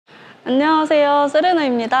안녕하세요,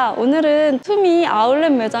 세레나입니다. 오늘은 투미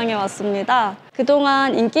아울렛 매장에 왔습니다.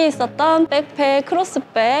 그동안 인기 있었던 백팩,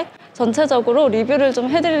 크로스백 전체적으로 리뷰를 좀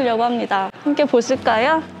해드리려고 합니다. 함께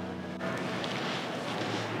보실까요?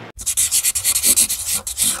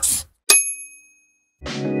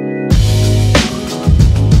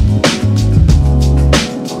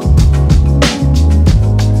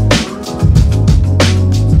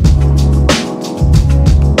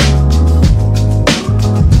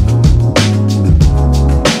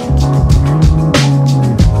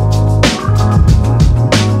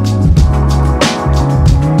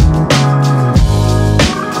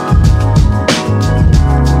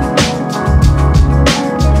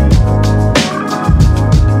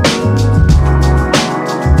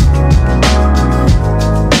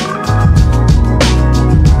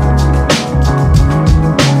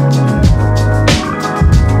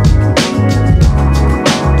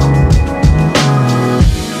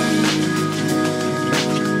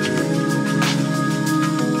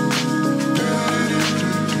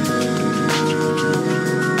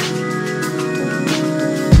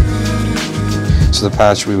 So the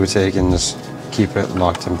patch we would take and just keep it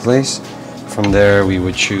locked in place. From there we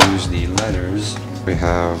would choose the letters. We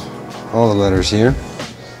have all the letters here.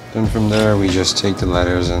 Then from there we just take the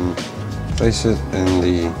letters and place it in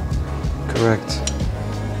the correct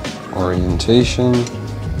orientation.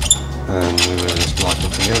 And we will just lock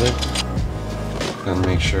it together and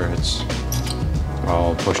make sure it's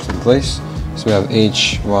all pushed in place. So we have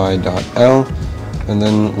HY.L, and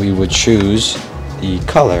then we would choose the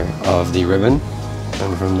color of the ribbon.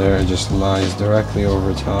 And from there it just lies directly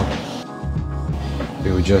over top.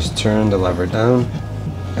 We would just turn the lever down,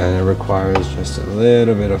 and it requires just a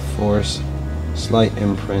little bit of force, slight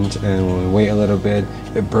imprint, and when we wait a little bit,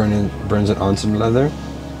 it burns it onto the leather,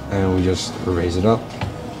 and we just raise it up,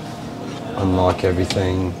 unlock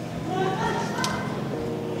everything,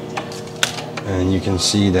 and you can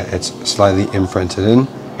see that it's slightly imprinted in.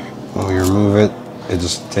 When we remove it, it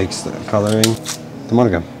just takes the coloring, the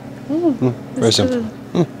monogram. Very simple.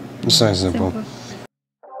 It's so simple.